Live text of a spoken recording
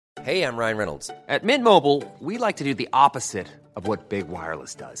Hey, I'm Ryan Reynolds. At Mint Mobile, we like to do the opposite of what Big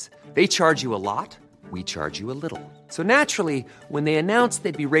Wireless does. They charge you a lot, we charge you a little. So naturally, when they announced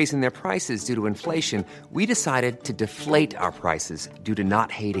they'd be raising their prices due to inflation, we decided to deflate our prices due to not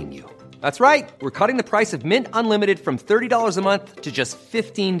hating you. That's right. We're cutting the price of Mint Unlimited from $30 a month to just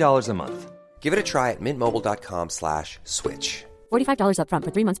 $15 a month. Give it a try at mintmobile.com/switch. $45 up front for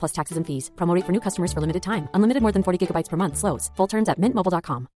 3 months plus taxes and fees. Promo rate for new customers for limited time. Unlimited more than 40 gigabytes per month. Slows full terms at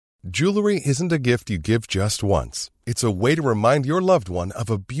mintmobile.com. Jewelry isn't a gift you give just once. It's a way to remind your loved one of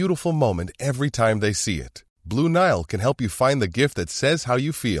a beautiful moment every time they see it. Blue Nile can help you find the gift that says how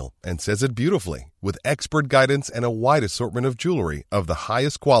you feel and says it beautifully, with expert guidance and a wide assortment of jewelry of the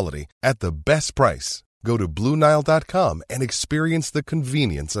highest quality at the best price. Go to BlueNile.com and experience the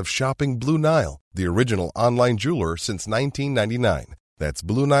convenience of shopping Blue Nile, the original online jeweler since 1999. That's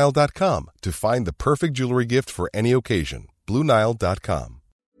BlueNile.com to find the perfect jewelry gift for any occasion. BlueNile.com.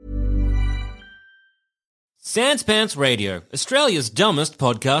 Sans Pants Radio, Australia's dumbest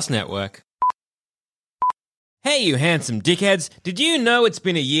podcast network. Hey, you handsome dickheads. Did you know it's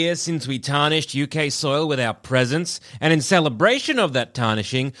been a year since we tarnished UK soil with our presence? And in celebration of that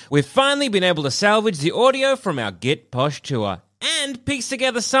tarnishing, we've finally been able to salvage the audio from our Get Posh tour and piece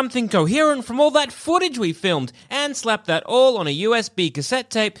together something coherent from all that footage we filmed and slap that all on a USB cassette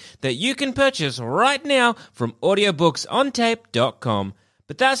tape that you can purchase right now from audiobooksontape.com.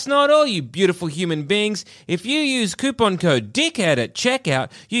 But that's not all, you beautiful human beings. If you use coupon code DICKHEAD at checkout,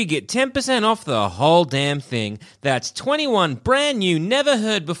 you get 10% off the whole damn thing. That's 21 brand new, never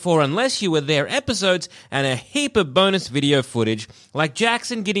heard before unless you were there episodes and a heap of bonus video footage, like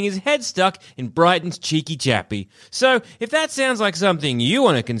Jackson getting his head stuck in Brighton's Cheeky Chappie. So, if that sounds like something you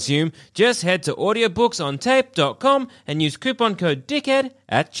want to consume, just head to audiobooksontape.com and use coupon code DICKHEAD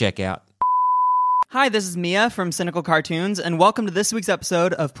at checkout. Hi, this is Mia from Cynical Cartoons, and welcome to this week's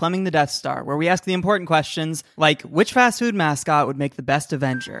episode of Plumbing the Death Star, where we ask the important questions like, which fast food mascot would make the best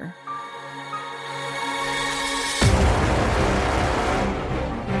Avenger?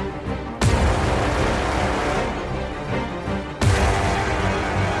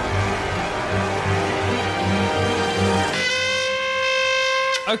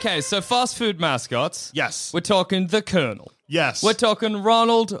 Okay, so fast food mascots. Yes. We're talking the Colonel. Yes. We're talking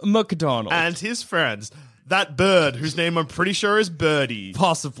Ronald McDonald. And his friends. That bird, whose name I'm pretty sure is Birdie.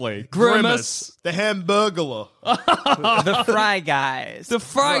 Possibly. Grimace. The Hamburglar. The Fry Guys. The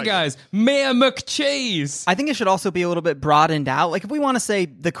Fry Guys. Mayor McCheese. I think it should also be a little bit broadened out. Like, if we want to say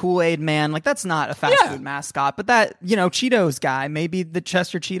the Kool-Aid Man, like, that's not a fast food mascot. But that, Cheetos guy, maybe the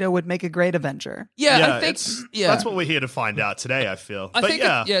Chester Cheeto would make a great Avenger. Yeah, I think... That's what we're here to find out today, I feel.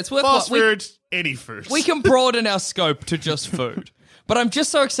 It's worth... Fast food, any food. We can broaden our scope to just food. But I'm just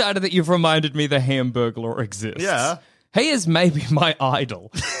so excited that you've reminded me the Hamburglar exists. Yeah. He is maybe my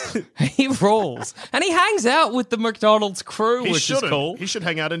idol. He rules. And he hangs out with the McDonald's crew, which is cool. He should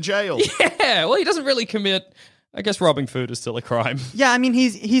hang out in jail. Yeah, well, he doesn't really commit... I guess robbing food is still a crime. Yeah, I mean,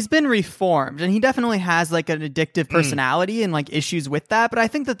 he's been reformed, and he definitely has, like, an addictive personality and, like, issues with that, but I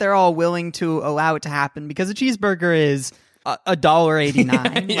think that they're all willing to allow it to happen because a cheeseburger is...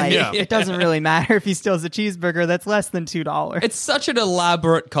 $1.89. It doesn't really matter if he steals a cheeseburger that's less than $2. It's such an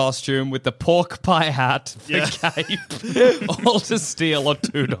elaborate costume with the pork pie hat, the cape, all to steal a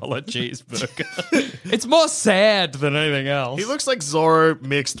 $2 cheeseburger. It's more sad than anything else. He looks like Zorro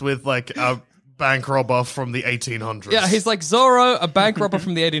mixed with like a bank robber from the 1800s. Yeah, he's like Zorro, a bank robber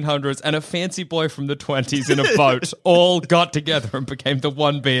from the 1800s, and a fancy boy from the 20s in a boat all got together and became the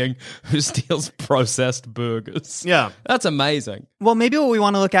one being who steals processed burgers. Yeah. That's amazing. Well, maybe what we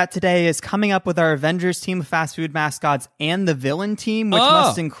want to look at today is coming up with our Avengers team of fast food mascots and the villain team, which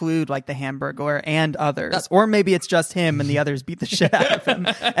must include like the Hamburglar and others. Or maybe it's just him and the others beat the shit out of him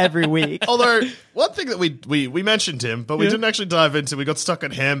every week. Although, one thing that we mentioned him, but we didn't actually dive into, we got stuck at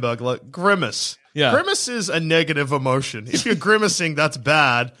Hamburglar, Grimace. Yeah. Grimace is a negative emotion. If you're grimacing, that's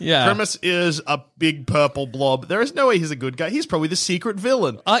bad. Yeah. Grimace is a big purple blob. There is no way he's a good guy. He's probably the secret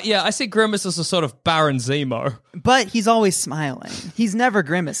villain. Yeah, I see Grimace as a sort of Baron Zemo. But he's always smiling. He's never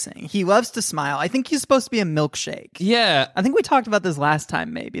grimacing. He loves to smile. I think he's supposed to be a milkshake. Yeah. I think we talked about this last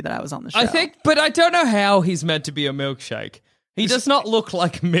time, maybe, that I was on the show. But I don't know how he's meant to be a milkshake. He does not look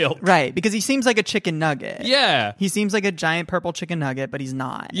like milk. Right, because he seems like a chicken nugget. Yeah. He seems like a giant purple chicken nugget, but he's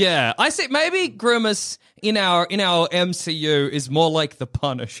not. Yeah. I see maybe Grimace in our MCU is more like the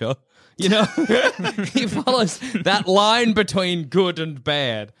Punisher. You know? He follows that line between good and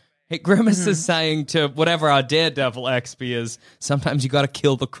bad. Grimace is saying to whatever our Daredevil XP is, sometimes you got to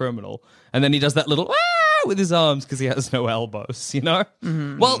kill the criminal. And then he does that little with his arms because he has no elbows, you know?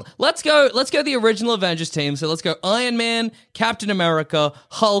 Well, let's go the original Avengers team. So let's go Iron Man, Captain America,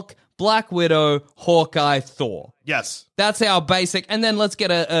 Hulk, Black Widow, Hawkeye, Thor. Yes. That's our basic, and then let's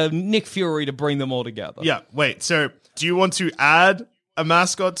get a Nick Fury to bring them all together. Yeah, wait, so do you want to add a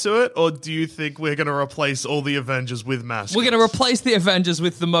mascot to it, or do you think we're going to replace all the Avengers with mascots? We're going to replace the Avengers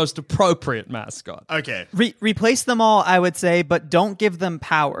with the most appropriate mascot. Okay. Replace them all, I would say, but don't give them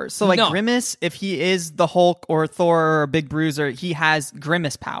powers. So, like, No. Grimace, if he is the Hulk or Thor or Big Bruiser, he has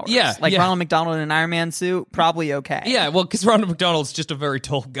Grimace powers. Yeah, Like yeah. Ronald McDonald in an Iron Man suit, probably okay. Yeah, well, because Ronald McDonald's just a very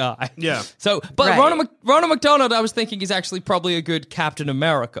tall guy. Yeah. So, but Right. Ronald McDonald, I was thinking, is actually probably a good Captain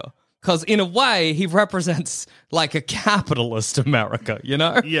America. Because in a way, he represents like a capitalist America, you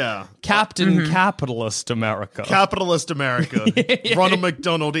know? Yeah. Captain Capitalist America. Capitalist America. Ronald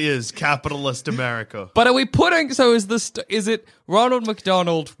McDonald is capitalist America. But are we putting? So is it Ronald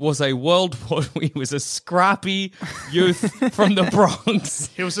McDonald was a World War? He was a scrappy youth from the Bronx,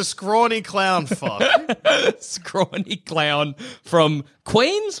 He was a scrawny clown fuck. scrawny clown from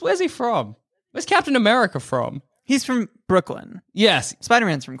Queens. Where's he from? Where's Captain America from? He's from Brooklyn. Yes.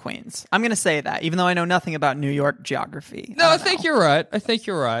 Spider-Man's from Queens. I'm going to say that, even though I know nothing about New York geography. No, I don't think know. you're right. I think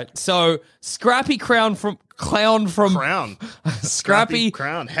you're right. So scrappy clown from Crown. scrappy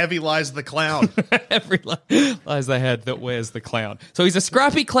Crown. Heavy lies the clown. every lies the head that wears the clown. So he's a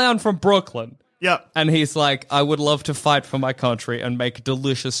scrappy clown from Brooklyn. Yep. And he's like, I would love to fight for my country and make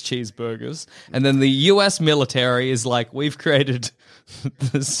delicious cheeseburgers. And then the US military is like, we've created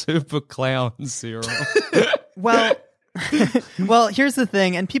the super clown serum. Well, well, here's the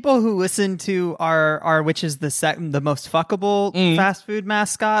thing, and people who listen to our which is the most fuckable fast food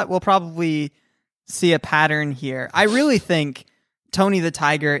mascot will probably see a pattern here. I really think Tony the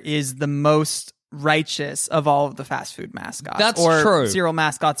Tiger is the most righteous of all of the fast food mascots. That's or true. cereal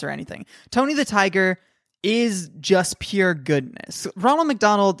mascots or anything. Tony the Tiger is just pure goodness. Ronald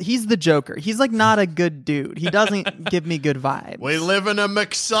McDonald, he's the Joker. He's like not a good dude. He doesn't give me good vibes. We live in a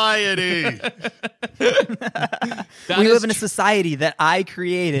McSociety. We live in a society that I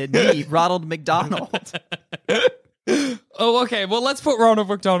created, me, Ronald McDonald. Oh, okay. Well, let's put Ronald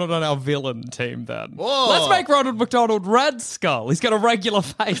McDonald on our villain team then. Whoa. Let's make Ronald McDonald Red Skull. He's got a regular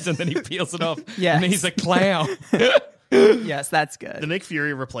face and then he peels it off. Yes. And he's a clown. Yes, that's good. The Nick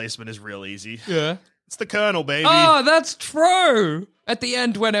Fury replacement is real easy. Yeah. It's the Colonel, baby. Oh, that's true. At the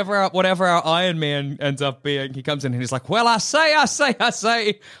end, whatever our Iron Man ends up being, he comes in and he's like, well, I say,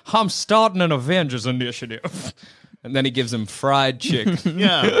 I'm starting an Avengers initiative. And then he gives him fried chicken.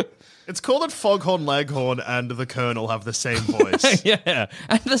 Yeah. It's cool that Foghorn Leghorn and the Colonel have the same voice. Yeah.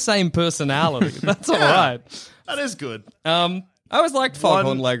 And the same personality. That's all right. That is good. I always liked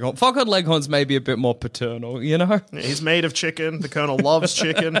Foghorn Leghorn. Foghorn Leghorn's maybe a bit more paternal, you know? He's made of chicken. The Colonel loves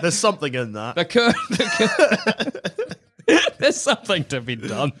chicken. There's something in that. There's something to be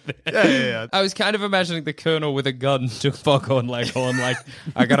done there. Yeah. I was kind of imagining the Colonel with a gun to Foghorn Leghorn, like,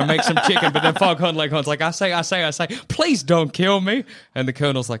 I gotta make some chicken, but then Foghorn Leghorn's like, I say, please don't kill me. And the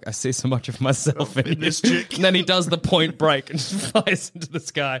Colonel's like, I see so much of myself in this you. chick. And then he does the point break and flies into the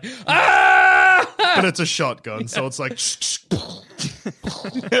sky. Ah! But it's a shotgun, so it's like...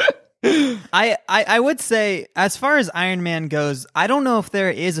 I would say, as far as Iron Man goes, I don't know if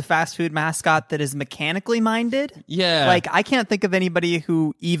there is a fast food mascot that is mechanically minded. Yeah. Like, I can't think of anybody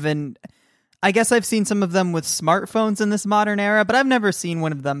who even... I guess I've seen some of them with smartphones in this modern era, but I've never seen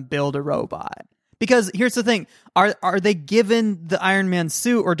one of them build a robot. Because here's the thing, are they given the Iron Man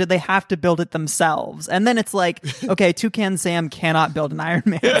suit, or did they have to build it themselves? And then it's like, okay, Toucan Sam cannot build an Iron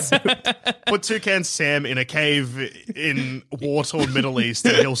Man suit. Put Toucan Sam in a cave in war-torn Middle East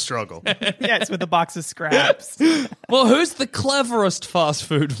and he'll struggle. Yes, with a box of scraps. Well, who's the cleverest fast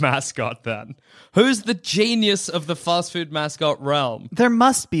food mascot then? Who's the genius of the fast food mascot realm? There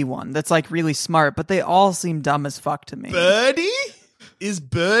must be one that's like really smart, but they all seem dumb as fuck to me. Birdie? Is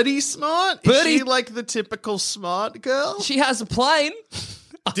Birdie smart? Birdie- Is she like the typical smart girl? She has a plane.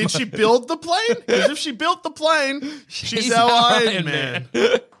 Did she build the plane? Because if she built the plane, she's She's our our Iron Iron Man.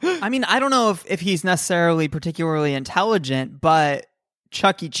 I mean, I don't know if he's necessarily particularly intelligent, but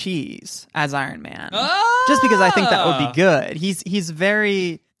Chuck E. Cheese as Iron Man. Just because I think that would be good. He's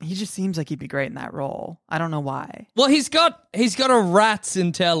very... He just seems like he'd be great in that role. I don't know why. Well, he's got a rat's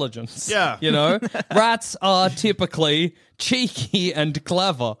intelligence. Yeah. You know? Rats are typically cheeky and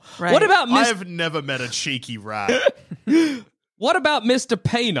clever. Right. What about I have never met a cheeky rat. What about Mr.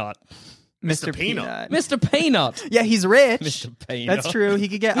 Peanut? Mr. Peanut. Peanut. Mr. Peanut. Yeah, he's rich. Mr. Peanut. That's true. He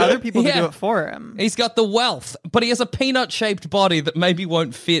could get other people to Yeah. do it for him. He's got the wealth, but he has a peanut-shaped body that maybe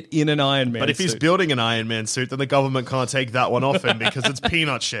won't fit in an Iron Man But if he's suit. building an Iron Man suit, then the government can't take that one off him because it's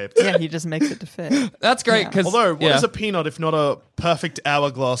peanut shaped. Yeah, he just makes it to fit. That's great because Although, what is a peanut if not a perfect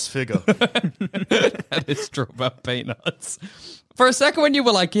hourglass figure? That is true about peanuts. For a second when you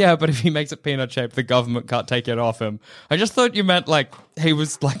were like, yeah, but if he makes it peanut shaped, the government can't take it off him. I just thought you meant like he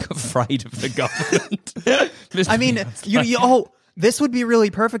was like afraid of the government. Mr. I mean, Peanut's this would be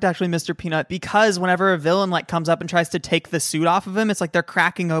really perfect, actually, Mr. Peanut, because whenever a villain like comes up and tries to take the suit off of him, it's like they're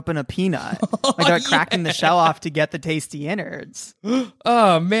cracking open a peanut, like they're cracking the shell off to get the tasty innards.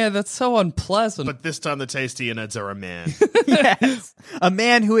 Oh man, that's so unpleasant. But this time the tasty innards are a man. Yes, a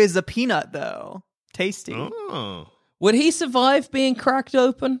man who is a peanut, though, tasty. Oh. Would he survive being cracked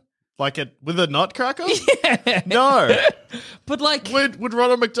open? Like it with a nutcracker? Yeah. No. But like, Would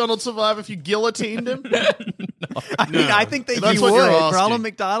Ronald McDonald survive if you guillotined him? I mean, I think that That's he what would. you're asking. Ronald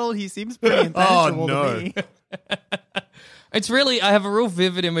McDonald, he seems pretty impenetrable no. to me. it's really, I have a real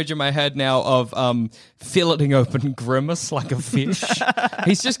vivid image in my head now of filleting open Grimace like a fish.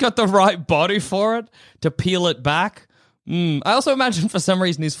 He's just got the right body for it to peel it back. I also imagine for some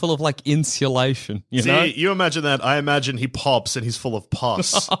reason he's full of like insulation, you know? See, you imagine that. I imagine he pops and he's full of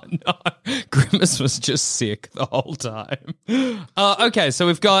pus. Oh no, Grimace was just sick the whole time. Okay, so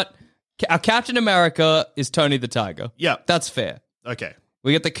we've got our Captain America is Tony the Tiger. Yeah. That's fair. Okay.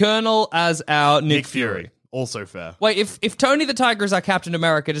 We get the Colonel as our Nick Fury. Also fair. Wait, if Tony the Tiger is our Captain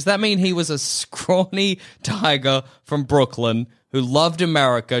America, does that mean he was a scrawny tiger from Brooklyn who loved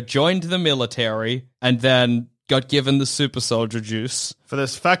America, joined the military, and then got given the super soldier juice? For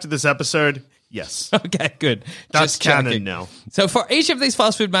this fact of this episode, yes. Okay, good. That's Just canon checking. now. So for each of these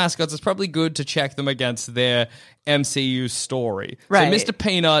fast food mascots, it's probably good to check them against their MCU story. Right. So Mr.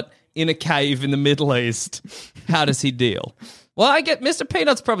 Peanut in a cave in the Middle East, how does he deal? Well, I get Mr.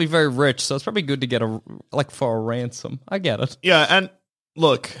 Peanut's probably very rich, so it's probably good to get for a ransom. I get it. Yeah, and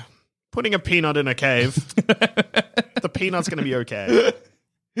look, putting a peanut in a cave, the peanut's going to be okay.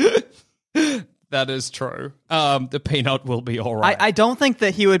 That is true. The peanut will be all right. I don't think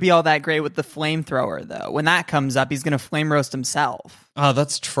that he would be all that great with the flamethrower, though. When that comes up, he's going to flame roast himself. Oh,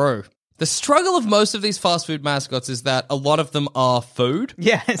 that's true. The struggle of most of these fast food mascots is that a lot of them are food.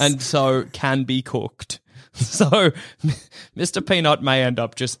 Yes. And so can be cooked. So Mr. Peanut may end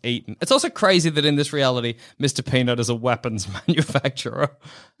up just eaten. It's also crazy that in this reality, Mr. Peanut is a weapons manufacturer.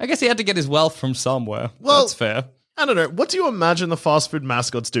 I guess he had to get his wealth from somewhere. Well, that's fair. I don't know. What do you imagine the fast food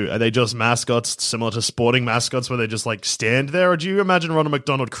mascots do? Are they just mascots similar to sporting mascots where they just like stand there? Or do you imagine Ronald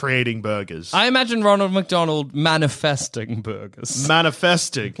McDonald creating burgers? I imagine Ronald McDonald manifesting burgers.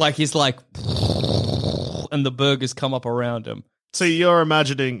 Manifesting. Like he's like, and the burgers come up around him. So you're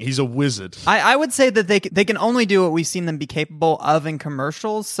imagining he's a wizard. I would say that they can only do what we've seen them be capable of in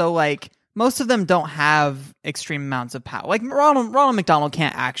commercials. So, like, most of them don't have extreme amounts of power. Like, Ronald McDonald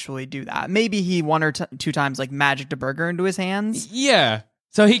can't actually do that. Maybe he one or two times, like, magicked a burger into his hands. Yeah.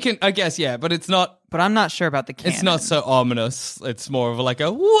 So he can, I guess, yeah, but it's not. But I'm not sure about the canon. It's not so ominous. It's more of like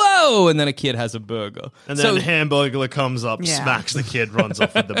a whoa, and then a kid has a burger. And so, then Hamburglar comes up, Yeah. smacks the kid, runs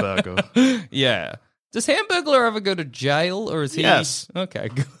off with the burger. yeah. Does Hamburglar ever go to jail, or is he? Yes. Okay,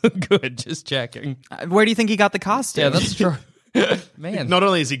 good. Just checking. Where do you think he got the costume? Yeah, that's true. Man, Not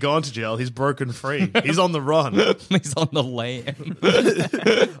only has he gone to jail, he's broken free. He's on the run. he's on the lam.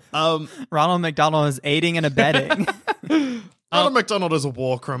 Ronald McDonald is aiding and abetting. Ronald McDonald is a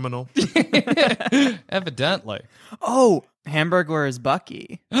war criminal. Evidently. Oh, Hamburglar is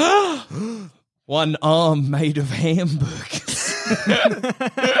Bucky. One arm made of hamburgers.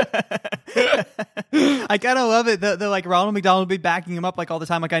 I kind of love it. The like Ronald McDonald will be backing him up like all the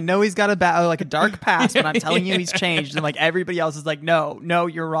time. Like, I know he's got a dark past, but I'm telling you he's changed. And like everybody else is like, no,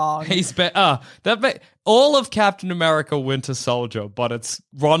 you're wrong. He's all of Captain America Winter Soldier, but it's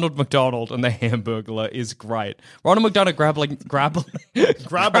Ronald McDonald and the Hamburglar is great. Ronald McDonald grabbling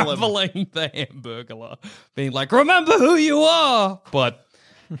the Hamburglar, being like, remember who you are, but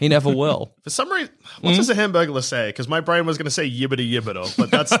he never will. For some reason, what does the Hamburglar say? Because my brain was going to say yibbity yibbido,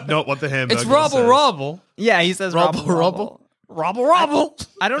 but that's not what the Hamburglar It's says. Robble. Yeah, he says Rubble, Robble. Robble.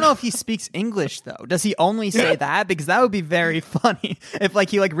 I don't know if he speaks English though. Does he only say that? Because that would be very funny if like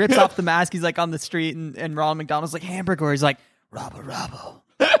he like rips off the mask. He's like on the street and Ronald McDonald's like Hamburglar. He's like Robble. Robble.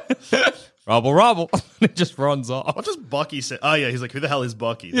 It just runs off. What does Bucky say? Oh, yeah, he's like, who the hell is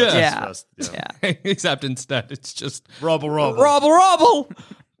Bucky? That's Yeah. his first- Yeah. Except instead, it's just Robble.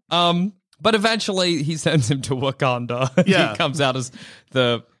 But eventually he sends him to Wakanda. Yeah. He comes out as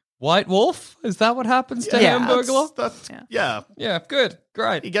the White Wolf? Is that what happens to Yeah. Hamburglar? That's Yeah. yeah. Yeah, good.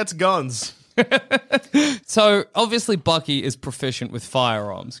 Great. He gets guns. So, obviously, Bucky is proficient with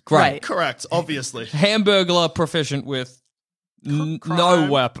firearms. Great. Right. Correct. Obviously, Hamburglar proficient with no crime.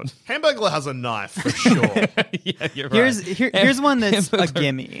 weapon. Hamburglar has a knife for sure. Yeah, you're right. Here's one that's a Hamburglar-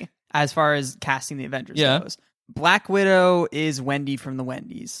 gimme as far as casting the Avengers Yeah. goes. Black Widow is Wendy from the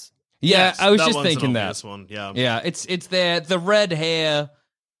Wendy's. Yeah, Yes, I was that just one's an thinking that. obvious one. Yeah. Yeah, it's the red hair,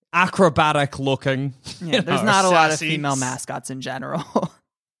 acrobatic looking. Yeah, there's know, not a lot of sassy. female mascots in general.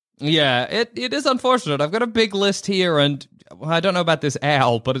 Yeah, it is unfortunate. I've got a big list here, and I don't know about this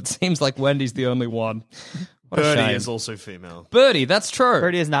owl, but it seems like Wendy's the only one. What a Birdie shame. is also female. Birdie, that's true.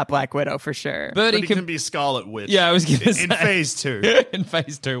 Birdie is not Black Widow for sure. Birdie Birdie can be Scarlet Witch. Yeah, I was gonna in say. phase 2. In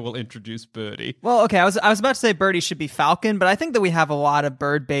phase 2, we'll introduce Birdie. Well, okay, I was about to say Birdie should be Falcon, but I think that we have a lot of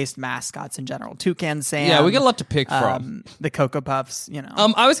bird-based mascots in general. Toucan Sam. Yeah, we got a lot to pick from. The Cocoa Puffs, you know.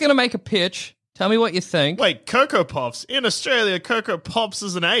 I was going to make a pitch. Tell me what you think. Wait, Cocoa Pops. In Australia, Cocoa Pops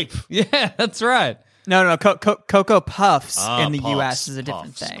is an ape. Yeah, that's right. No, Cocoa Puffs Ah, in the Puffs, U.S. is a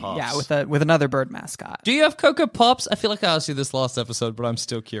different Puffs, thing. Puffs. Yeah, with another bird mascot. Do you have Cocoa Pops? I feel like I asked you this last episode, but I'm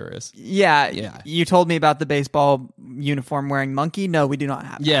still curious. Yeah. You told me about the baseball uniform wearing monkey. No, we do not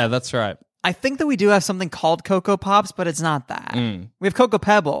have that. Yeah, that's right. I think that we do have something called Cocoa Pops, but it's not that. We have Cocoa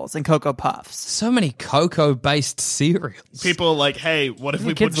Pebbles and Cocoa Puffs. So many cocoa-based cereals. People are like, hey, what if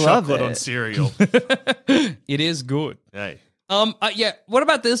we put kids love chocolate on it. cereal? It is good. Hey. Yeah. What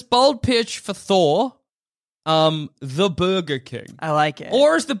about this bold pitch for Thor? The Burger King. I like it.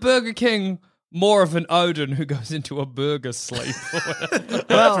 Or is the Burger King more of an Odin who goes into a burger sleep?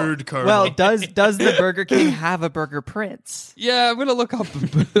 Food coma. well, does the Burger King have a Burger Prince? Yeah, I'm gonna look up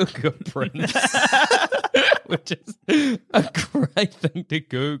Burger Prince, which is a great thing to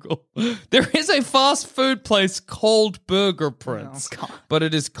Google. There is a fast food place called Burger Prince, Oh, God. but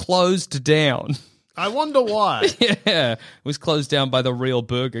it is closed down. I wonder why. Yeah, it was closed down by the real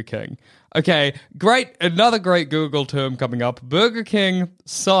Burger King. Okay, great. Another great Google term coming up: Burger King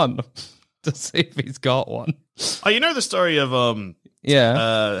son. To see if he's got one. Oh, you know the story of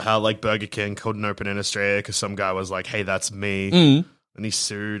Yeah. how like Burger King couldn't open in Australia because some guy was like, "Hey, that's me," and he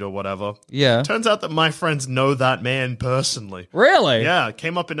sued or whatever. Yeah. Turns out that my friends know that man personally. Really? Yeah, it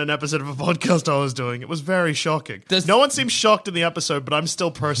came up in an episode of a podcast I was doing. It was very shocking. Does- No one seemed shocked in the episode, but I'm still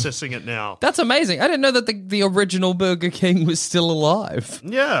processing it now. That's amazing. I didn't know that the original Burger King was still alive.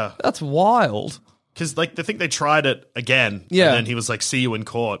 Yeah, That's wild. because like they think they tried it again. Yeah. and then he was like, "See you in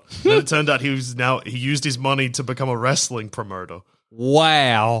court." Then it turned out he used his money to become a wrestling promoter.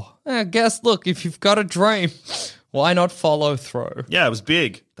 Wow. I guess, look, if you've got a dream, why not follow through? Yeah, it was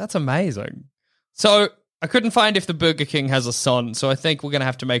big. That's amazing. So I couldn't find if the Burger King has a son, so I think we're going to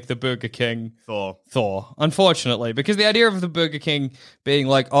have to make the Burger King Thor, unfortunately, because the idea of the Burger King being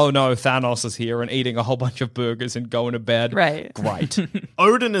like, oh no, Thanos is here and eating a whole bunch of burgers and going to bed. Right. Great.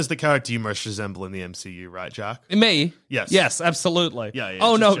 Odin is the character you most resemble in the MCU, right, Jack? Me? Yes. Yes, absolutely. Yeah,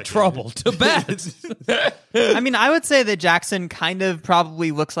 oh just no, checking. trouble. To bed. I mean, I would say that Jackson kind of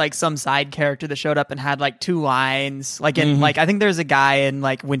probably looks like some side character that showed up and had like 2 lines. Like in like I think there's a guy in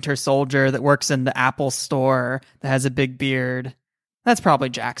like Winter Soldier that works in the Apple store that has a big beard. That's probably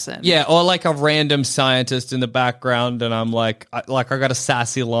Jackson. Yeah, or like a random scientist in the background, and I'm like I got a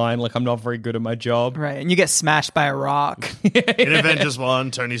sassy line, like I'm not very good at my job. Right. And you get smashed by a rock. In Avengers 1,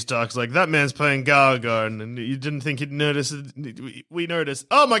 Tony Stark's like, "That man's playing Gargoyle, and you didn't think he'd notice it. We noticed.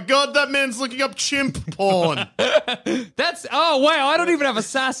 Oh my god, that man's looking up chimp porn." Oh wow, I don't even have a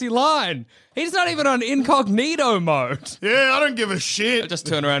sassy line. He's not even on incognito mode. Yeah, I don't give a I shit. just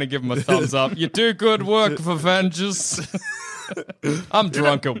turn around and give him a thumbs up. You do good work, Avengers. I'm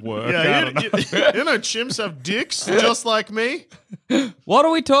drunk at work. I Yeah, don't know. you know, chimps have dicks just like me. What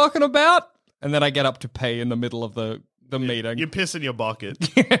are we talking about? And then I get up to pee in the middle of the meeting. You piss in your bucket.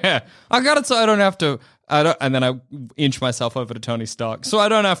 Yeah. I got it so I don't have to. And then I inch myself over to Tony Stark so I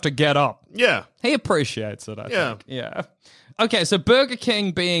don't have to get up. Yeah. He appreciates it, I Yeah. think. Yeah. Okay, so Burger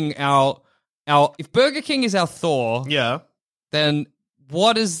King being our if Burger King is our Thor, Yeah. then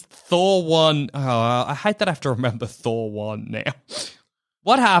what is Thor 1? Oh, I hate that I have to remember Thor 1 now.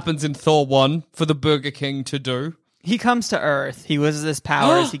 What happens in Thor 1 for the Burger King to do? He comes to Earth. He loses his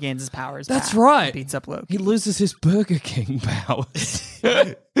powers. He gains his powers. That's back, right. and beats up Loki. He loses his Burger King powers.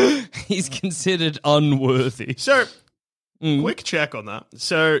 He's considered unworthy. So, quick check on that.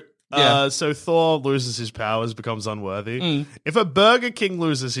 So, Yeah. so Thor loses his powers, becomes unworthy. If a Burger King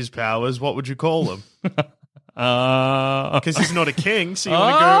loses his powers, what would you call him? Because he's not a king, so you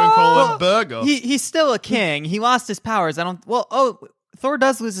want to go and call him Burger. He's still a king. He lost his powers. Thor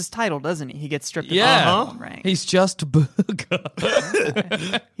does lose his title, doesn't he? He gets stripped of Yeah. his rank. He's just Burger.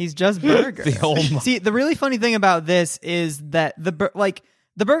 He's just Burger. The almighty- See, the really funny thing about this is that the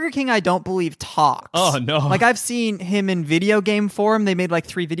Burger King, I don't believe, talks. Oh, no. Like, I've seen him in video game form. They made like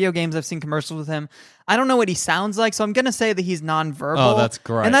 3 video games. I've seen commercials with him. I don't know what he sounds like, so I'm going to say that he's nonverbal. Oh, that's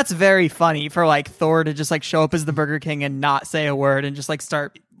great. And that's very funny for like Thor to just like show up as the Burger King and not say a word and just like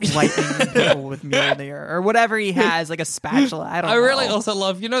start wiping people with Mjolnir or whatever he has, like a spatula. I don't know. I really also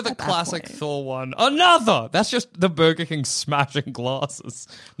love, the classic point. Thor one. Another! That's just the Burger King smashing glasses.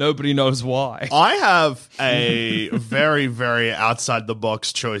 Nobody knows why. I have a very, very outside the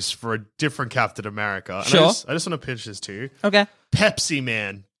box choice for a different Captain America. And Sure. I just want to pitch this to you. Okay. Pepsi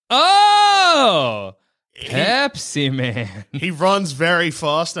Man. Oh! Pepsi Man. He runs very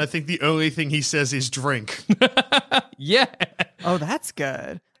fast, and I think the only thing he says is drink. Yeah. Oh, that's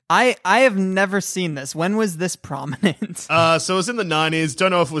good. I have never seen this. When was this prominent? So it was in the 90s.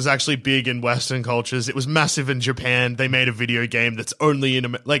 Don't know if it was actually big in Western cultures. It was massive in Japan. They made a video game that's only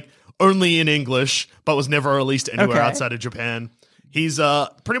in English, but was never released anywhere Okay. outside of Japan. He's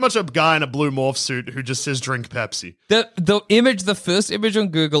pretty much a guy in a blue morph suit who just says drink Pepsi. The first image on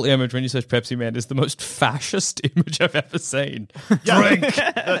Google Image when you search Pepsi Man is the most fascist image I've ever seen. Drink.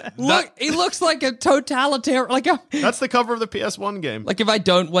 Look, he looks like a totalitarian. That's the cover of the PS1 game. Like if I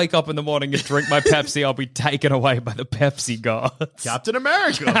don't wake up in the morning and drink my Pepsi, I'll be taken away by the Pepsi gods. Captain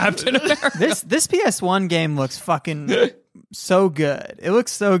America. Captain America. This PS1 game looks fucking so good. It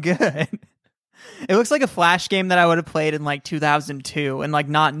looks so good. It looks like a Flash game that I would have played in like 2002 and like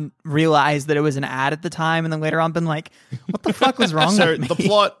not realized that it was an ad at the time, and then later on been like, what the fuck was wrong So with me? the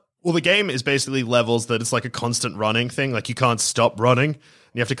plot, well, the game is basically levels that it's like a constant running thing. Like you can't stop running.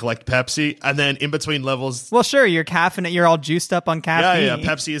 You have to collect Pepsi, and then in between levels. Well, sure, you're caffeine. You're all juiced up on caffeine. Yeah,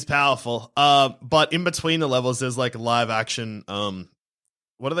 Pepsi is powerful. But in between the levels, there's like live action.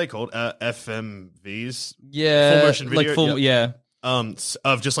 What are they called? FMVs. Yeah, Full motion video. like full, yeah.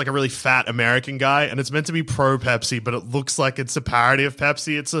 Of just like a really fat American guy, and it's meant to be pro Pepsi, but it looks like it's a parody of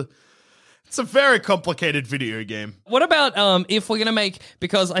Pepsi. It's a very complicated video game. What about if we're gonna make,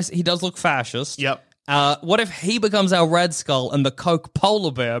 because he does look fascist? Yep. What if he becomes our Red Skull and the Coke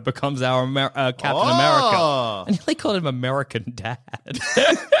Polar Bear becomes our Captain America? And they call him American Dad.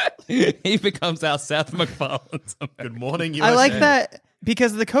 He becomes our Seth MacFarlane's American. Good morning, USA. I like that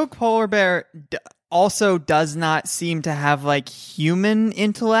because the Coke Polar Bear also does not seem to have like human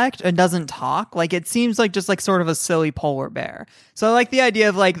intellect and doesn't talk. Like it seems like just like sort of a silly polar bear. So I like the idea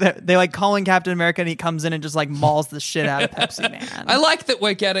of like they like calling Captain America and he comes in and just like mauls the shit out of Pepsi Man. I like that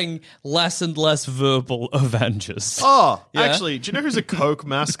we're getting less and less verbal Avengers. Oh, Yeah? actually, do you know who's a Coke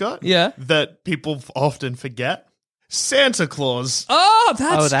mascot? Yeah. That people often forget? Santa Claus. Oh,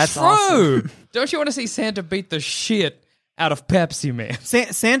 Oh, that's true. awesome. Don't you want to see Santa beat the shit out of Pepsi Man?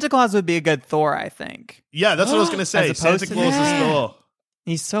 Santa Claus would be a good Thor, I think. Yeah, that's what I was going to say. As opposed Santa to- Claus is Yeah. Thor.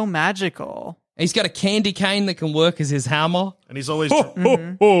 He's so magical. He's got a candy cane that can work as his hammer. And he's always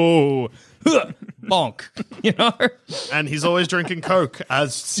Bonk. You know? and he's always drinking Coke,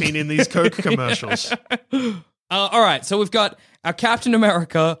 as seen in these Coke commercials. All right, so we've got our Captain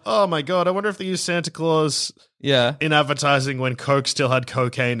America. Oh my god, I wonder if they used Santa Claus Yeah. in advertising when Coke still had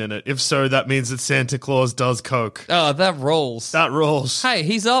cocaine in it. If so, that means that Santa Claus does Coke. Oh, that rolls. That rules. Hey,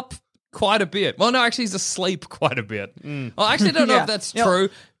 he's up quite a bit. Well, no, actually, he's asleep quite a bit. Well, I actually don't know Yeah. if that's You know, true.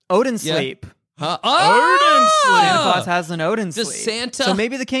 Odin Yeah. sleep. Huh? Odin sleep. Santa Claus has an Odin Does sleep. Santa- So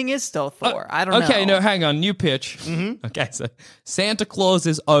maybe the king is still Thor. I don't know. Okay, no, hang on. New pitch. Okay, so Santa Claus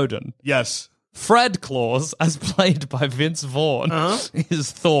is Odin. Yes. Fred Claus, as played by Vince Vaughn,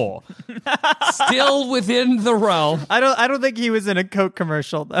 is Thor. Still within the realm. I don't think he was in a Coke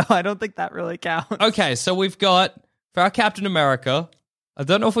commercial though. I don't think that really counts. Okay, so we've got, for our Captain America, I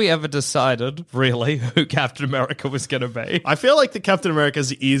don't know if we ever decided, really, who Captain America was going to be. I feel like the Captain America is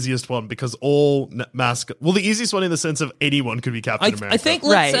the easiest one because all mascot. Well, the easiest one in the sense of anyone could be Captain America. I think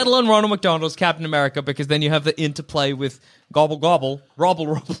let's Right. settle on Ronald McDonald's Captain America because then you have the interplay with Gobble Gobble, Robble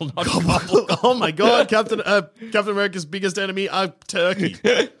Robble, not Gobble. Oh my god, Captain America's biggest enemy, turkey.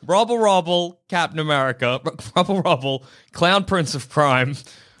 Robble Robble, Captain America, Robble Robble, Clown Prince of Crime,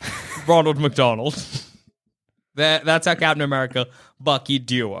 Ronald McDonald. That's our Captain America Bucky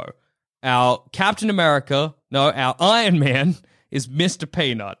duo. Our Captain America, our Iron Man is Mr.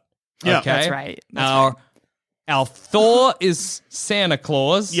 Peanut. Yeah. Okay? That's right. That's Our Thor is Santa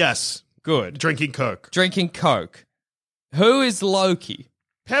Claus. Yes, Good. drinking Coke. Drinking Coke. Who is Loki?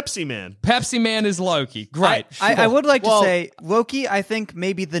 Pepsi Man. Pepsi Man is Loki. Great. I would like Well- to say Loki. I think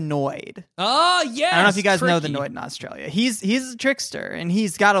maybe the Noid. Oh, yeah. I don't know if you guys know the Noid in Australia. He's a trickster and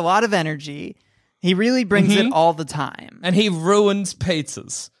he's got a lot of energy. He really brings it all the time. And he ruins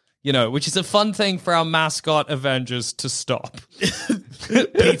pizzas, which is a fun thing for our mascot Avengers to stop.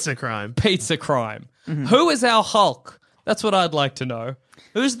 Pizza crime. Pizza crime. Who is our Hulk? That's what I'd like to know.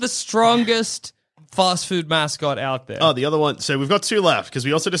 Who's the strongest fast food mascot out there? Oh, the other one. So we've got two left because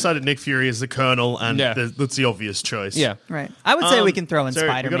we also decided Nick Fury is the Colonel, and Yeah. that's the obvious choice. Yeah. Right. I would say we can throw in so we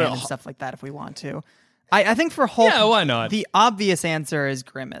Spider-Man gotta- and stuff like that if we want to. I think for Hulk, Yeah, why not? the obvious answer is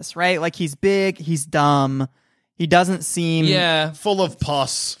Grimace, right? Like, he's big, he's dumb, he doesn't seem... Yeah. Full of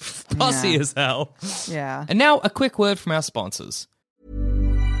pus. Pussy Yeah. as hell. Yeah. And now a quick word from our sponsors.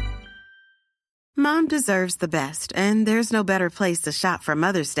 Mom deserves the best, and there's no better place to shop for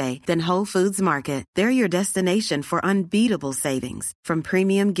Mother's Day than Whole Foods Market. They're your destination for unbeatable savings, from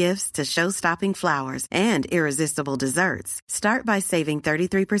premium gifts to show-stopping flowers and irresistible desserts. Start by saving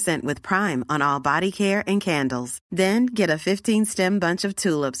 33% with Prime on all body care and candles. Then get a 15-stem bunch of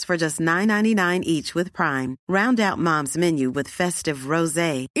tulips for just $9.99 each with Prime. Round out Mom's menu with festive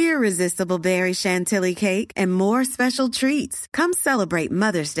rosé, irresistible berry chantilly cake, and more special treats. Come celebrate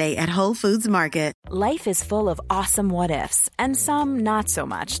Mother's Day at Whole Foods Market. Life is full of awesome what-ifs, and some not so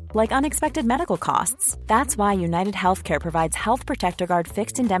much, like unexpected medical costs. That's why United Healthcare provides Health Protector Guard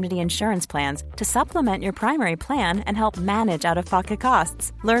fixed indemnity insurance plans to supplement your primary plan and help manage out-of-pocket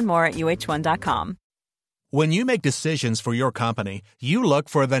costs. Learn more at uh1.com. When you make decisions for your company, you look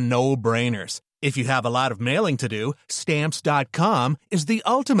for the no-brainers. If you have a lot of mailing to do, Stamps.com is the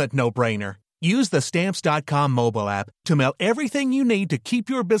ultimate no-brainer. Use the Stamps.com mobile app to mail everything you need to keep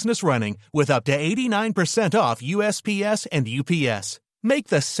your business running with up to 89% off USPS and UPS. Make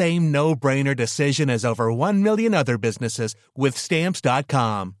the same no-brainer decision as over 1 million other businesses with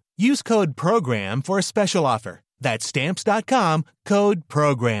Stamps.com. Use code PROGRAM for a special offer. That's Stamps.com, code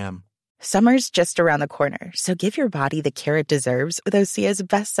PROGRAM. Summer's just around the corner, so give your body the care it deserves with Osea's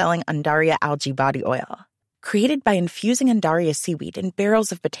best-selling Undaria Algae Body Oil. Created by infusing Undaria seaweed in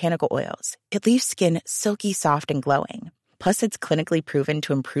barrels of botanical oils, it leaves skin silky soft and glowing. Plus, it's clinically proven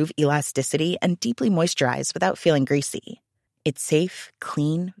to improve elasticity and deeply moisturize without feeling greasy. It's safe,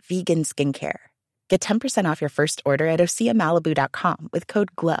 clean, vegan skincare. Get 10% off your first order at OseaMalibu.com with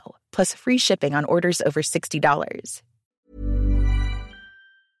code GLOW, plus free shipping on orders over $60.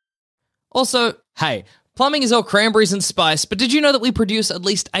 Also, hey, plumbing is all cranberries and spice, but did you know that we produce at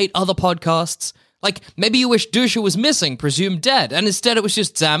least 8 other podcasts? Like, maybe you wish Dusha was missing, presumed dead, and instead it was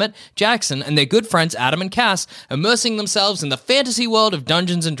just Zamet, Jackson, and their good friends Adam and Cass immersing themselves in the fantasy world of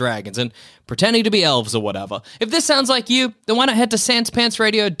Dungeons & Dragons and pretending to be elves or whatever. If this sounds like you, then why not head to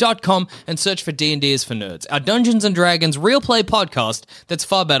sanspantsradio.com and search for D&D is for Nerds, our Dungeons & Dragons real play podcast that's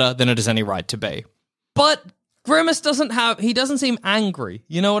far better than it has any right to be. But Grimace doesn't seem angry,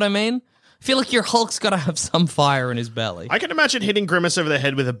 you know what I mean? I feel like your Hulk's got to have some fire in his belly. I can imagine hitting Grimace over the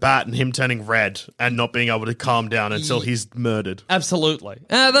head with a bat and him turning red and not being able to calm down until he's murdered. Absolutely.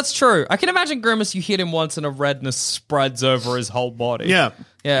 That's true. I can imagine Grimace, you hit him once and a redness spreads over his whole body. Yeah.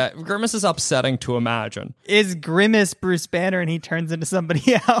 Yeah, Grimace is upsetting to imagine. Is Grimace Bruce Banner and he turns into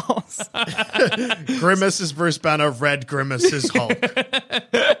somebody else? Grimace is Bruce Banner, red Grimace is Hulk.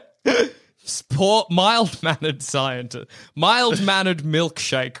 Poor, mild-mannered scientist. Mild-mannered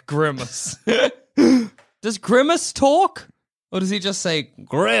milkshake Grimace. Does Grimace talk? Or does he just say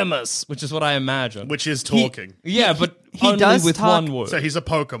Grimace, which is what I imagine? Which is talking. Yeah, but he only does with talk. one word. So he's a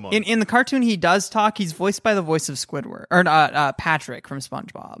Pokemon. In the cartoon, he does talk. He's voiced by the voice of Squidward, or Patrick from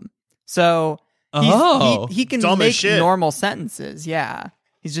SpongeBob. So he can Dumb as make shit. normal sentences. Yeah,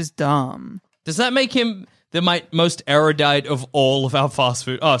 he's just dumb. Does that make him the most erudite of all of our fast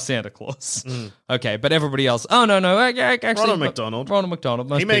food? Oh, Santa Claus. Okay, but everybody else. Oh, no. Actually, Ronald McDonald. Ronald McDonald.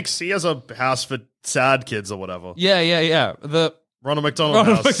 Most He has a house for sad kids or whatever. Yeah. The Ronald McDonald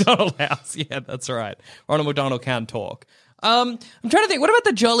house. McDonald house. Yeah, that's right. Ronald McDonald can talk. I'm trying to think. What about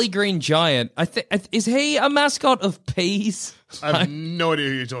the Jolly Green Giant? Is he a mascot of peas? I have no idea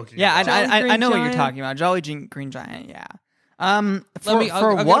who you're talking Yeah, about. I know what you're Giant? talking about. Jolly Green Giant. Yeah. I'll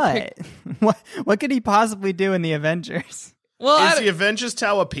What? What could he possibly do in the Avengers? Well, Is the Avengers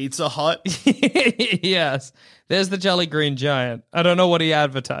Tower Pizza Hut? yes. There's the Jolly Green Giant. I don't know what he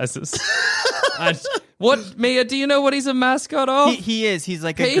advertises. What, Mia, do you know what he's a mascot of? He is. He's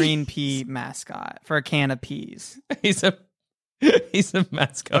like a green pea mascot for a can of peas. He's a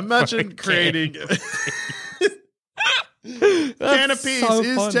mascot. Imagine creating... Can of peas so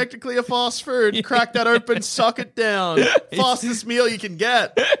is fun. technically a fast food. Crack that open, suck it down. Fastest meal you can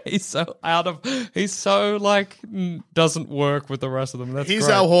get. He's so doesn't work with the rest of them. That's He's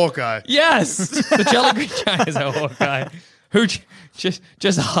great. our Hawkeye. Yes, the Jolly Green Giant is our Hawkeye, who just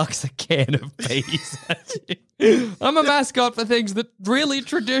hucks a can of peas at you. I'm a mascot for things that really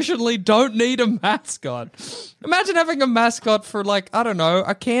traditionally don't need a mascot. Imagine having a mascot for, like, I don't know,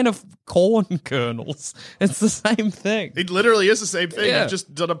 a can of corn kernels. It's the same thing. It literally is the same thing. Yeah. I've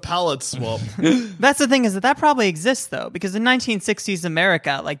just done a palette swap. That's the thing, is that probably exists, though, because in 1960s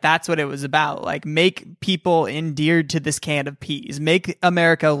America, like, that's what it was about. Like, make people endeared to this can of peas. Make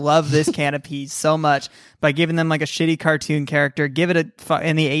America love this can of peas so much by giving them, like, a shitty cartoon character. Give it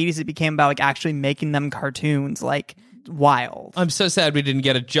in the 80s, it became about, like, actually making them cartoons, like, wild. I'm so sad we didn't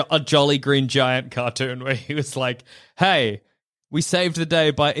get a Jolly Green Giant cartoon where he was like, hey, we saved the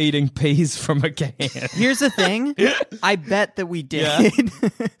day by eating peas from a can. Here's the thing. I bet that we did.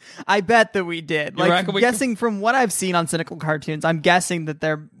 Yeah. I bet that we did. You Like, reckon we guessing from what I've seen on cynical cartoons, I'm guessing that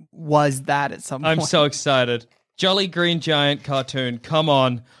there was that at some point. I'm so excited. Jolly Green Giant cartoon, come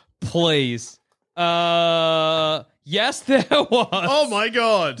on, please. Yes, there was. Oh my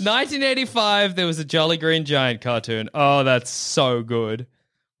god. 1985, there was a Jolly Green Giant cartoon. Oh, that's so good.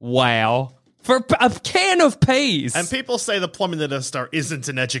 Wow. For a can of peas. And people say the Plumbing the Death Star isn't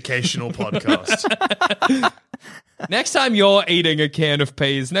an educational podcast. Next time you're eating a can of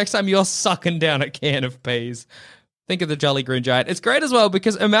peas, next time you're sucking down a can of peas, think of the Jolly Green Giant. It's great as well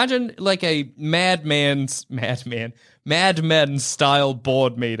because imagine like a Mad Men style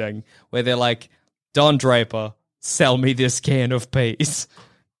board meeting where they're like, Don Draper, sell me this can of peas.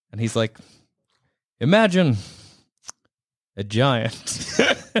 And he's like, imagine a giant.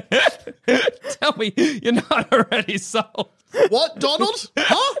 Tell me you're not already sold. What, Donald?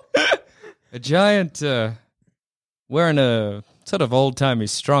 Huh? A giant wearing a sort of old-timey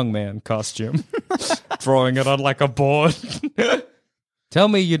strongman costume, throwing it on like a board. Tell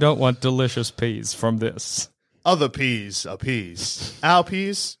me you don't want delicious peas from this. Other peas are peas. Our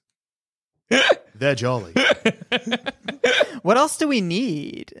peas, they're jolly. What else do we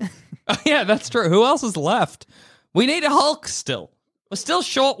need? Oh, yeah, that's true. Who else is left? We need a Hulk still. We're still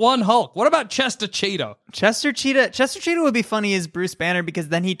short one Hulk. What about Chester Cheetah? Chester Cheetah would be funny as Bruce Banner because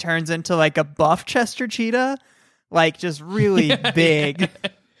then he turns into like a buff Chester Cheetah, like just really big.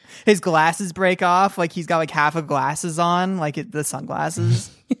 His glasses break off, like he's got like half of glasses on, like the sunglasses.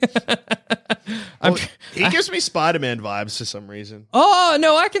 Well, he gives me Spider-Man vibes for some reason. Oh,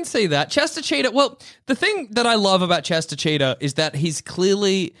 no, I can see that. Chester Cheetah, well, the thing that I love about Chester Cheetah is that he's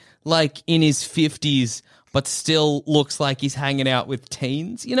clearly like in his 50s, but still looks like he's hanging out with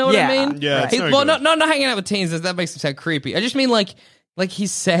teens. You know what I mean? Yeah, it's no well, good. not hanging out with teens. That makes him sound creepy. I just mean like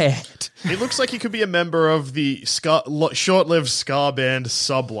he's sad. He looks like he could be a member of the short-lived ska band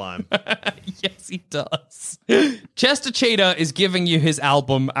Sublime. Yes, he does. Chester Cheetah is giving you his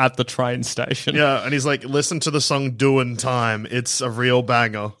album at the train station. Yeah, and he's like, listen to the song Doin' Time. It's a real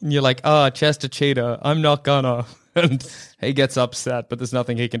banger. And you're like, oh, Chester Cheetah, I'm not gonna. And he gets upset, but there's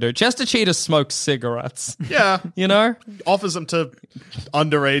nothing he can do. Chester Cheetah smokes cigarettes. Yeah. You know? Offers them to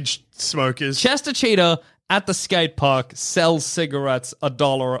underage smokers. Chester Cheetah at the skate park sells cigarettes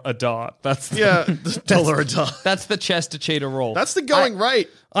 $1 a dart. That's $1 a dart. That's the Chester Cheetah rule. That's the going rate.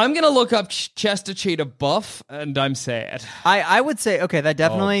 I'm going to look up Chester Cheetah buff, and I'm sad. I would say, okay, that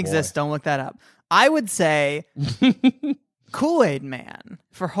definitely exists. Don't look that up. I would say Kool-Aid Man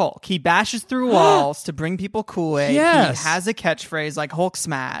for Hulk. He bashes through walls to bring people Kool-Aid. Yes. He has a catchphrase like Hulk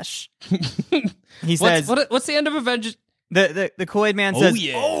Smash. He says, what's the end of Avengers? The Kool-Aid Man says,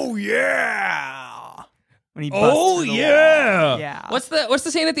 Oh, yeah. When he busts through the wall. Yeah. What's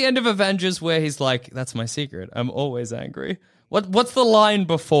the scene at the end of Avengers where he's like, "That's my secret. I'm always angry." What's the line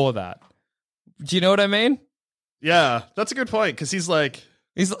before that? Do you know what I mean? Yeah, that's a good point, because he's like...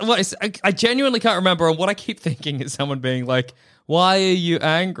 I genuinely can't remember, and what I keep thinking is someone being like, "Why are you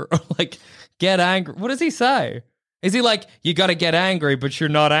angry?" Or like, "Get angry." What does he say? Is he like, "You got to get angry, but you're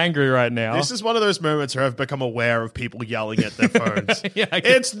not angry right now"? This is one of those moments where I've become aware of people yelling at their phones. Yeah,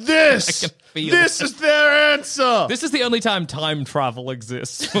 It's this! I can feel This is their answer! This is the only time time travel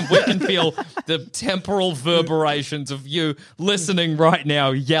exists. We can feel the temporal reverberations of you listening right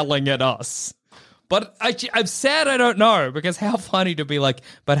now yelling at us. But I'm sad I don't know, because how funny to be like,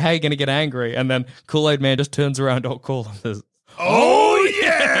 "But how are you going to get angry?" And then Kool-Aid Man just turns around, "Oh, cool." Oh,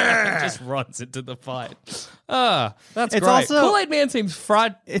 yeah! Just runs into the fight. That's It's great. also- Kool-Aid Man seems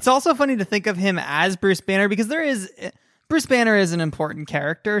fried. It's also funny to think of him as Bruce Banner because Bruce Banner is an important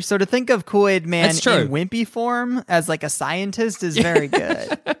character. So to think of Kool-Aid Man That's true. in wimpy form as like a scientist is very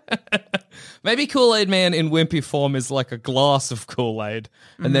good. Maybe Kool-Aid Man in wimpy form is like a glass of Kool-Aid,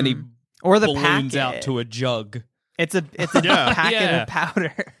 and then he Or the balloons packet. out to a jug. It's a packet of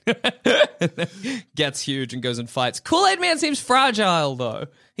powder. Gets huge and goes and fights. Kool-Aid Man seems fragile, though.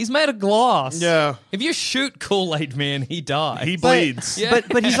 He's made of glass. Yeah. If you shoot Kool-Aid Man, he dies. He bleeds. Yeah.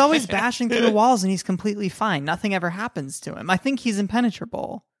 But he's always bashing through the walls and he's completely fine. Nothing ever happens to him. I think he's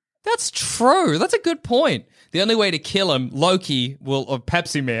impenetrable. That's true. That's a good point. The only way to kill him, Loki or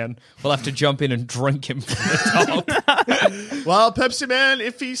Pepsi Man will have to jump in and drink him from the top. Well, Pepsi Man,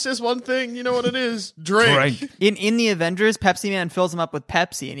 if he says one thing, you know what it is. Drink. In the Avengers, Pepsi Man fills him up with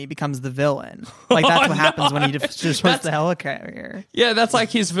Pepsi and he becomes the villain. Like, that's what happens when he destroys the helicarrier. Yeah, that's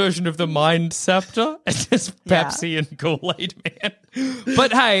like his version of the Mind Scepter. It's just Pepsi and Kool-Aid Man.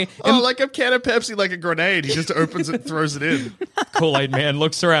 But hey... like a can of Pepsi, like a grenade. He just opens it and throws it in. Kool-Aid Man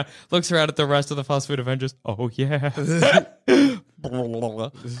looks around at the rest of the fast food Avengers. Oh, yeah.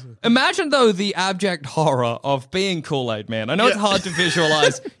 Imagine, though, the abject horror of being Kool-Aid Man. I know it's hard to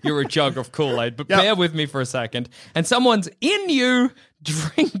visualize you're a jug of Kool-Aid, but bear with me for a second. And someone's in you,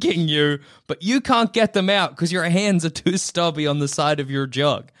 drinking you, but you can't get them out because your hands are too stubby on the side of your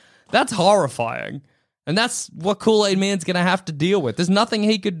jug. That's horrifying. And that's what Kool-Aid Man's going to have to deal with. There's nothing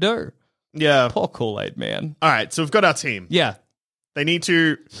he could do. Yeah. Poor Kool-Aid Man. All right, so we've got our team. Yeah. They need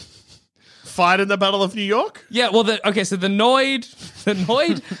to fight in the Battle of New York? Yeah, well, so the Noid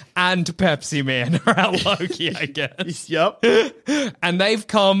and Pepsi Man are our Loki, I guess. Yep. And they've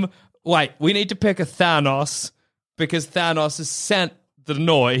come... Wait, we need to pick a Thanos because Thanos has sent the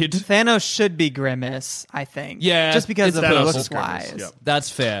Noid. Thanos should be Grimace, I think. Yeah. Just because of Thanos looks-wise. Yep. That's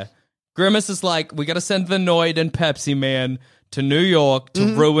fair. Grimace is like, we got to send the Noid and Pepsi Man to New York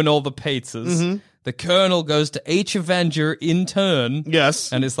to ruin all the pizzas. The Colonel goes to each Avenger in turn.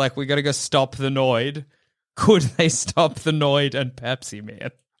 Yes. And it's like, we got to go stop the Noid. Could they stop the Noid and Pepsi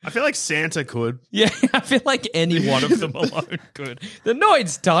Man? I feel like Santa could. Yeah, I feel like any one of them alone could. The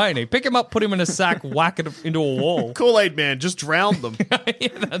Noid's tiny. Pick him up, put him in a sack, whack it into a wall. Kool-Aid Man, just drown them. Yeah,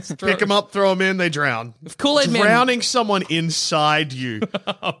 that's true. Pick them up, throw them in, they drown. If Kool-Aid Man... Drowning someone inside you.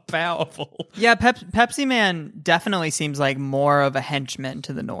 Powerful. Yeah, Pepsi Man definitely seems like more of a henchman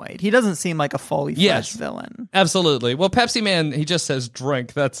to the Noid. He doesn't seem like a fully fledged villain. Absolutely. Well, Pepsi Man, he just says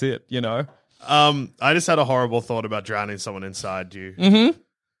drink. That's it, you know? I just had a horrible thought about drowning someone inside you. Mm-hmm.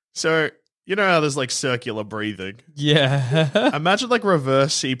 So, you know how there's like circular breathing? Yeah. Imagine like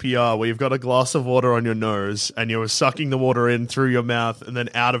reverse CPR where you've got a glass of water on your nose and you're sucking the water in through your mouth and then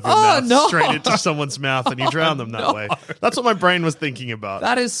out of your mouth straight into someone's mouth and you drown them that way. That's what my brain was thinking about.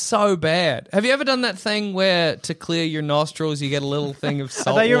 That is so bad. Have you ever done that thing where to clear your nostrils you get a little thing of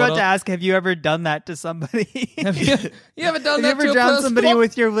salt I thought you were water? about to ask, have you ever done that to somebody? You ever done that Have you to ever a drowned person? somebody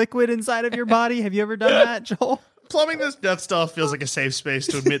with your liquid inside of your body? Have you ever done that, Joel? Plumbing this Death Star feels like a safe space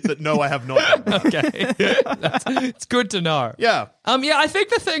to admit that no, I have not done that. Okay. It's good to know. Yeah. Yeah, I think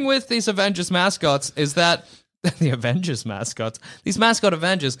the thing with these Avengers mascots is that these mascot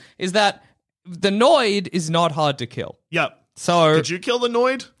Avengers, is that the Noid is not hard to kill. Yep. So Could you kill the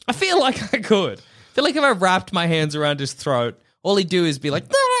Noid? I feel like I could. I feel like if I wrapped my hands around his throat, all he'd do is be like,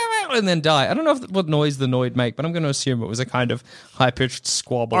 and then die. I don't know what noise the Noid make, but I'm going to assume it was a kind of high-pitched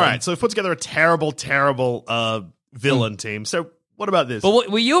squabble. All right, so we've put together a terrible, terrible villain team. So what about this? But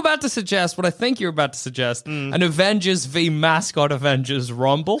were you about to suggest, what I think you're about to suggest, an Avengers v Mascot Avengers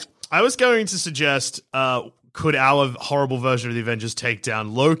rumble? I was going to suggest, could our horrible version of the Avengers take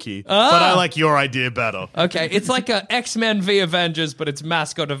down Loki? But I like your idea better. Okay, it's like a X-Men v Avengers, but it's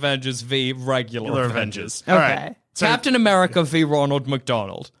Mascot Avengers v regular Avengers. All Okay. right. So, Captain America v Ronald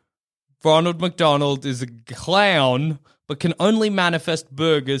McDonald. Ronald McDonald is a clown, but can only manifest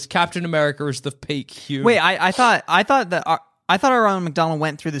burgers. Captain America is the peak human. Wait, I thought our Ronald McDonald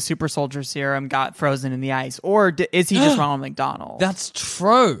went through the super soldier serum, got frozen in the ice, or is he just Ronald McDonald? That's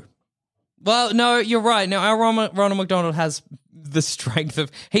true. Well, no, you're right. Now, our Ronald McDonald has the strength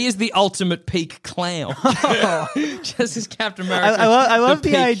of... He is the ultimate peak clown. Just as Captain America. I love the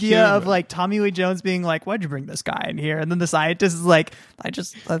peak idea human. of like Tommy Lee Jones being like, "Why'd you bring this guy in here?" And then the scientist is like, "I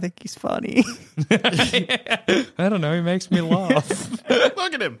think he's funny." I don't know. He makes me laugh.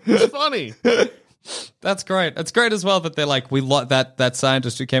 look at him. It's funny. That's great. It's great as well that they're like, that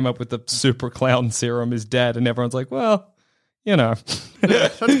scientist who came up with the super clown serum is dead, and everyone's like, well... You know,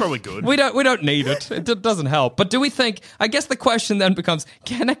 That's probably good. we don't need it. It doesn't help. But do we think? I guess the question then becomes: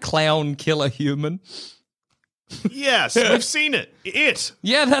 can a clown kill a human? Yes, we've seen it.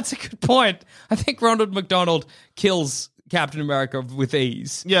 Yeah, that's a good point. I think Ronald McDonald kills Captain America with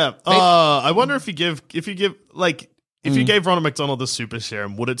ease. Yeah. I wonder if you gave Ronald McDonald the super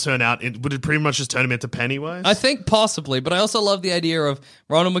serum, would it pretty much just turn him into Pennywise? I think possibly, but I also love the idea of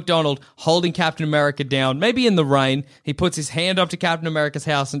Ronald McDonald holding Captain America down, maybe in the rain. He puts his hand up to Captain America's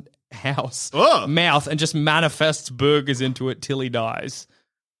mouth and just manifests burgers into it till he dies.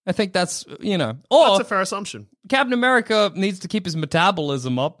 I think that's, That's or a fair assumption. Captain America needs to keep his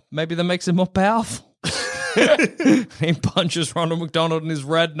metabolism up. Maybe that makes him more powerful. He punches Ronald McDonald in his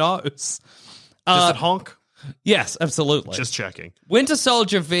red nose. Does it honk? Yes, absolutely. Just checking. Winter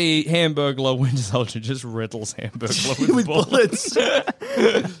Soldier v. Hamburglar. Winter Soldier just riddles Hamburglar with bullets.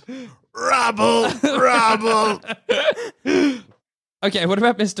 Rabble. Okay, what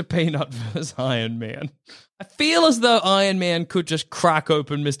about Mr. Peanut versus Iron Man? I feel as though Iron Man could just crack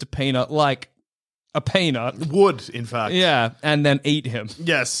open Mr. Peanut like a peanut. Would, in fact. Yeah, and then eat him.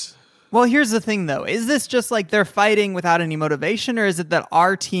 Yes. Well, here's the thing, though. Is this just like they're fighting without any motivation, or is it that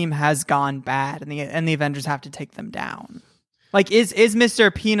our team has gone bad and the Avengers have to take them down? Like, is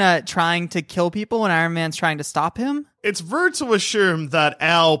Mr. Peanut trying to kill people and Iron Man's trying to stop him? It's rude to assume that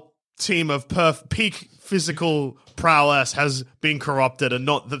our team of peak physical prowess has been corrupted and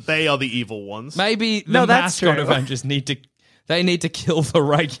not that they are the evil ones. Maybe the mascot Avengers need to kill the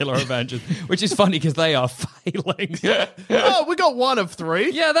regular Avengers, which is funny because they are failing. Oh, we got one of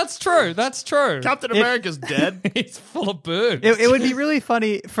three. Yeah, that's true. Captain America's dead. He's full of burns. It would be really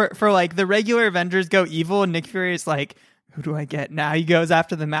funny for like the regular Avengers go evil and Nick Fury is like, who do I get now? He goes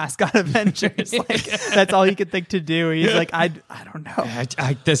after the mascot Avengers. Like, that's all he could think to do. He's like, I don't know.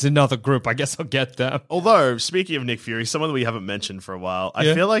 There's another group. I guess I'll get them. Although, speaking of Nick Fury, someone that we haven't mentioned for a while,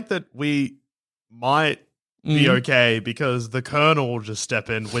 I feel like that we might be okay because the Colonel will just step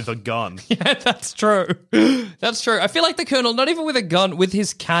in with a gun. Yeah, that's true. That's true. I feel like the Colonel, not even with a gun, with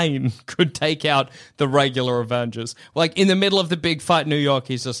his cane, could take out the regular Avengers. Like, in the middle of the big fight in New York,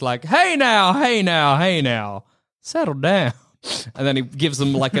 he's just like, hey now, settle down. And then he gives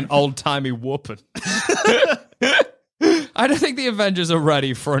them like an old-timey whooping. I don't think the Avengers are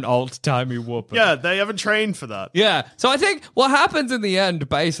ready for an old-timey whooping. Yeah, they haven't trained for that. Yeah, so I think what happens in the end,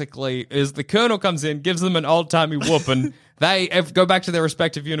 basically, is the Colonel comes in, gives them an old-timey whooping. They go back to their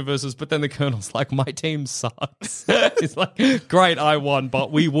respective universes, but then the Colonel's like, my team sucks. He's like, great, I won,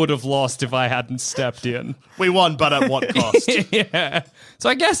 but we would have lost if I hadn't stepped in. We won, but at what cost? Yeah. So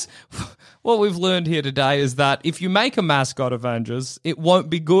I guess what we've learned here today is that if you make a mascot Avengers, it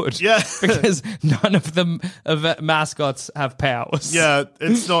won't be good. Yeah. Because none of the mascots have powers. Yeah,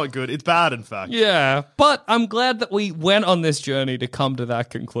 it's not good. It's bad, in fact. Yeah. But I'm glad that we went on this journey to come to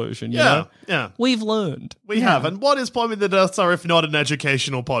that conclusion. You know? Yeah. We've learned. We have. And what is Plumbing the Death Star if not an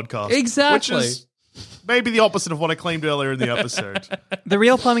educational podcast? Exactly. Which is maybe the opposite of what I claimed earlier in the episode. The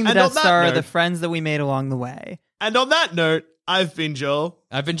real Plumbing the And Death on that Star are note- the friends that we made along the way. And on that note, I've been Joel.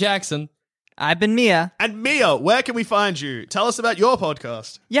 I've been Jackson. I've been Mia. And Mia, where can we find you? Tell us about your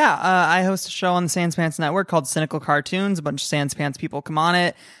podcast. Yeah, I host a show on the Sans Pants Network called Cynical Cartoons. A bunch of Sans Pants people come on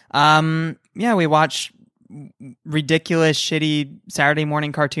it. We watch ridiculous, shitty Saturday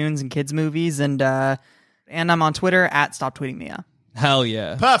morning cartoons and kids movies, and I'm on Twitter at Stop Tweeting Mia. Hell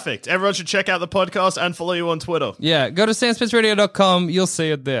yeah. Perfect. Everyone should check out the podcast and follow you on Twitter. Yeah, go to sanspantsradio.com. You'll see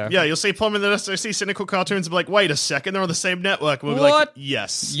it there. Yeah, you'll see Plumbing the Death Star, see Cynical Cartoons and be like, wait a second, they're on the same network. And we'll be What? like,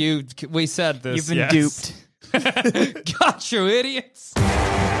 yes. We said this. You've been duped. Got you, idiots.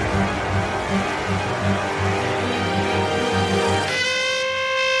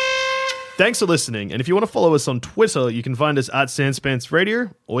 Thanks for listening, and if you want to follow us on Twitter, you can find us at Sanspants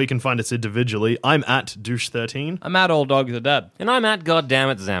Radio, or you can find us individually. I'm at Douche13. I'm at Old Dogs Are Dead. And I'm at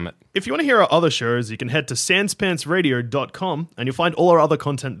Goddammit Zammit. If you want to hear our other shows, you can head to sanspantsradio.com, and you'll find all our other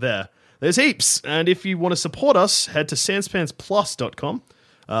content there. There's heaps, and if you want to support us, head to sanspantsplus.com.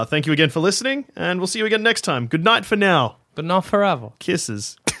 Thank you again for listening, and we'll see you again next time. Good night for now. But not forever.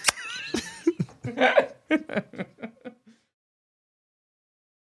 Kisses.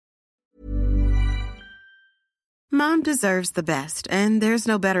 Mom deserves the best, and there's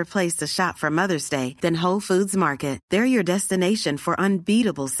no better place to shop for Mother's Day than Whole Foods Market. They're your destination for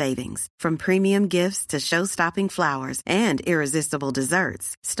unbeatable savings, from premium gifts to show-stopping flowers and irresistible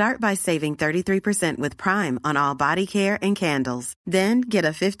desserts. Start by saving 33% with Prime on all body care and candles. Then get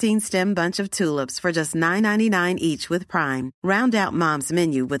a 15-stem bunch of tulips for just $9.99 each with Prime. Round out Mom's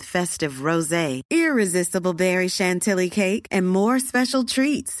menu with festive rosé, irresistible berry chantilly cake, and more special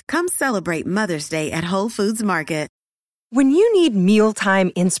treats. Come celebrate Mother's Day at Whole Foods Market. When you need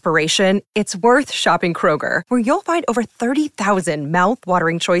mealtime inspiration, it's worth shopping Kroger, where you'll find over 30,000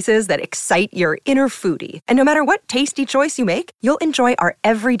 mouth-watering choices that excite your inner foodie. And no matter what tasty choice you make, you'll enjoy our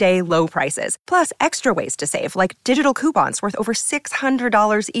everyday low prices, plus extra ways to save, like digital coupons worth over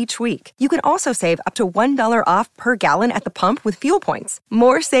 $600 each week. You can also save up to $1 off per gallon at the pump with fuel points.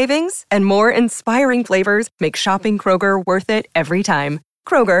 More savings and more inspiring flavors make shopping Kroger worth it every time.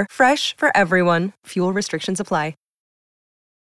 Kroger, fresh for everyone. Fuel restrictions apply.